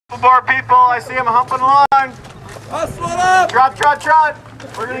More people, I see them humping along. Hustle it up! Trot, trot, trot.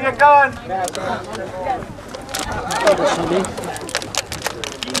 We're gonna get going.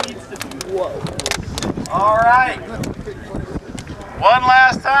 All right. One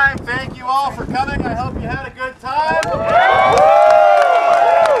last time, thank you all for coming. I hope you had a good time.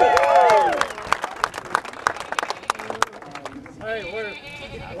 Hey, where?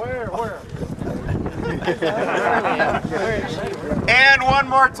 And one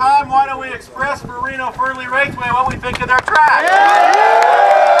more time, why don't we express for Reno Fernley Raceway what we think of their track?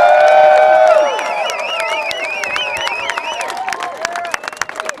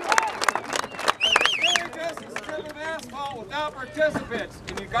 Just a strip of asphalt without participants.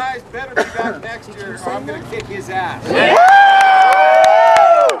 And you guys better be back next year or I'm going to kick his ass.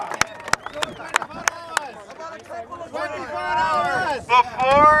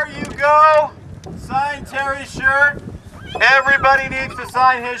 Before you go, sign Terry's shirt. Everybody needs to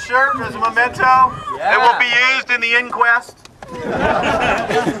sign his shirt as a memento. It will be used in the inquest. How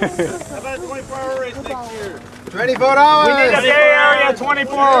about a 24-hour race next year? 24 hours! We need a day area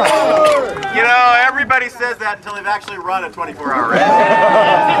 24 hours. You know, everybody says that until they've actually run a 24-hour race.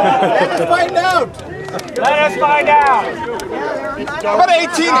 Let us find out! Let us find out. How about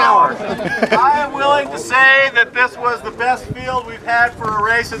 18 hours? I am willing to say that this was the best field we've had for a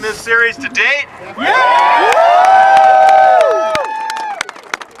race in this series to date.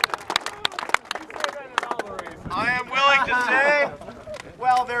 I am willing to say,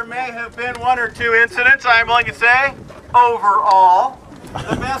 well, there may have been one or two incidents. I am willing to say, overall,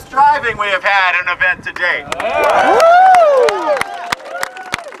 the best driving we have had in an event to date.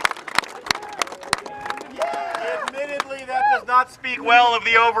 Admittedly, that does not speak well of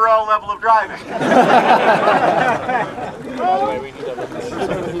the overall level of driving.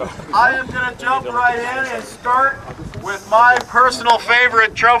 I am going to jump right in and start with my personal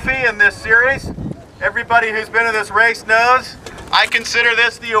favorite trophy in this series. Everybody who's been to this race knows I consider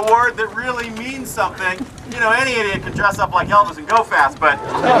this the award that really means something. You know, any idiot can dress up like Elvis and go fast, but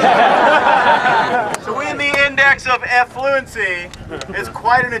to win the index of effluency is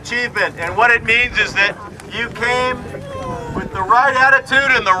quite an achievement. And what it means is that you came with the right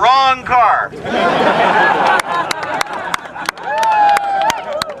attitude in the wrong car.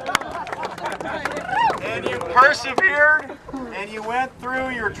 And you persevered, and you went through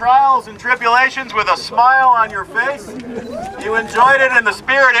your trials and tribulations with a smile on your face. You enjoyed it in the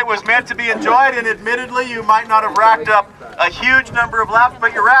spirit it was meant to be enjoyed, and admittedly you might not have racked up a huge number of laps,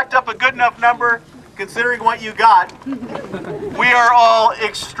 but you racked up a good enough number considering what you got. We are all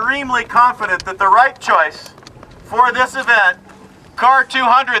extremely confident that the right choice for this event, Car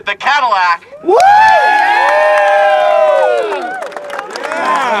 200, the Cadillac. Woo!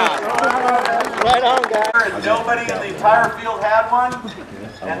 Right on, guys. Nobody in the entire field had one,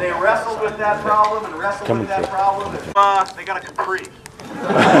 and they wrestled with that problem and wrestled with that problem. They got a Capri.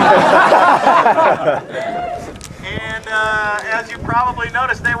 And as you probably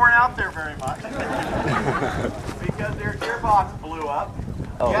noticed, they weren't out there very much because their gearbox blew up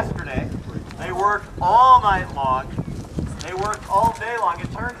yesterday. They worked all night long. They worked all day long.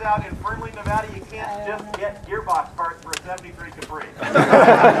 It turns out in Fernley, Nevada, you can't just get gearbox parts for a 73 Capri.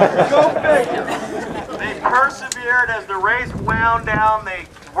 Go figure. They persevered as the race wound down. They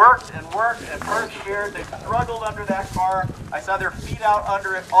worked and worked and persevered. They struggled under that car. I saw their feet out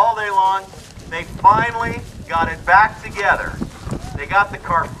under it all day long. They finally got it back together. They got the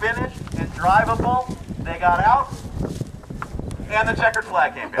car finished and drivable. They got out, and the checkered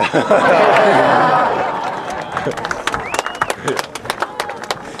flag came down.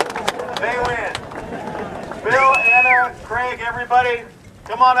 They win. Bill, Anna, Craig, everybody,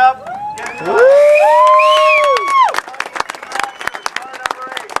 come on up.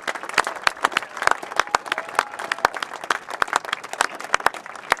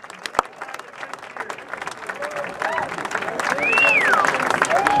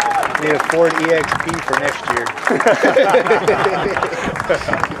 Need a Ford EXP for next year.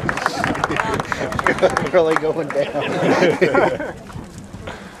 Really going down.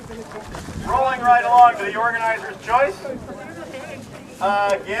 Rolling right along to the organizer's choice.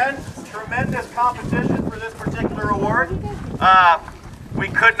 Again, tremendous competition for this particular award. We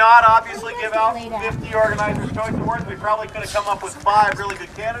could not obviously give out 50 organizer's choice awards. We probably could have come up with 5 really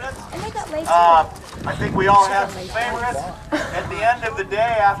good candidates. I think we all have some favorites. At the end of the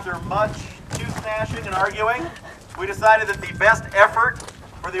day, after much tooth gnashing and arguing, we decided that the best effort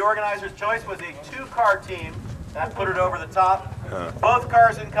for the organizer's choice was a 2-car team. That put it over the top. Both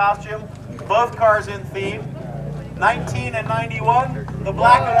cars in costume, both cars in theme. 19 and 91, the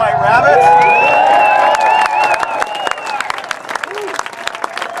Black and White Rabbits.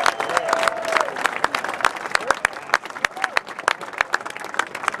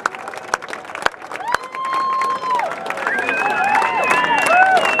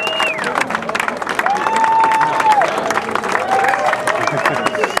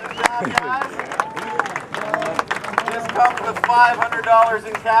 $500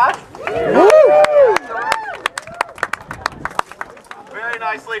 in cash. Very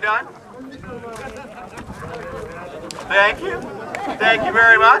nicely done. Thank you. Thank you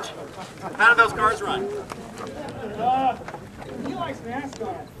very much. How did those cars run? He likes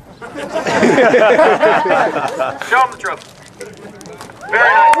NASCAR. Show him the trophy. Very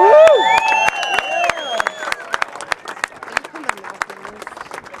nice.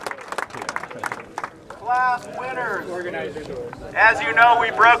 Class winners. As you know,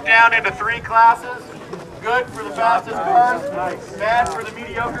 we broke down into 3 classes. Good for the fastest cars, bad for the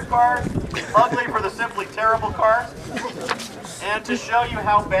mediocre cars, ugly for the simply terrible cars. And to show you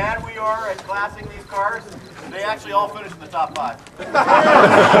how bad we are at classing these cars, they actually all finished in the top 5.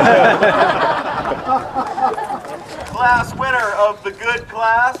 Class winner of the good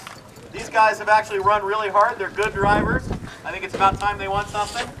class. These guys have actually run really hard. They're good drivers. I think it's about time they won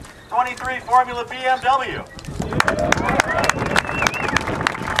something. 23 Formula BMW.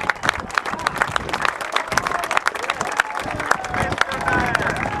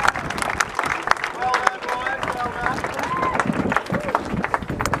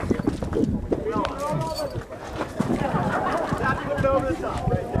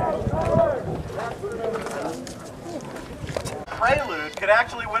 Prelude could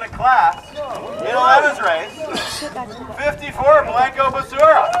actually win a class in 11's race. 54 Blanco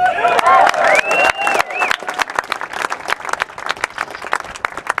Basura.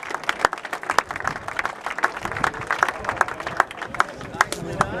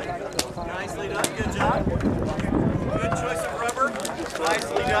 Nicely done. Good job. Good choice of rubber.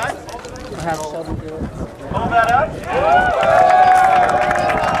 Nicely done. Hold that up.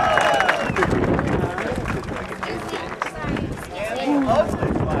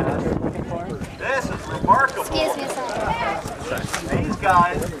 This is remarkable. Excuse me, sorry. These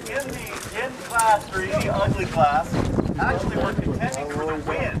guys in class 3, the ugly class, actually were contending for the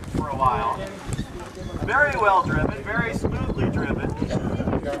win for a while. Very well driven, very smoothly driven.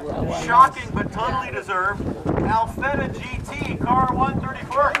 Shocking but totally deserved. Alfetta GT car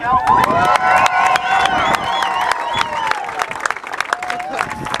 134 California.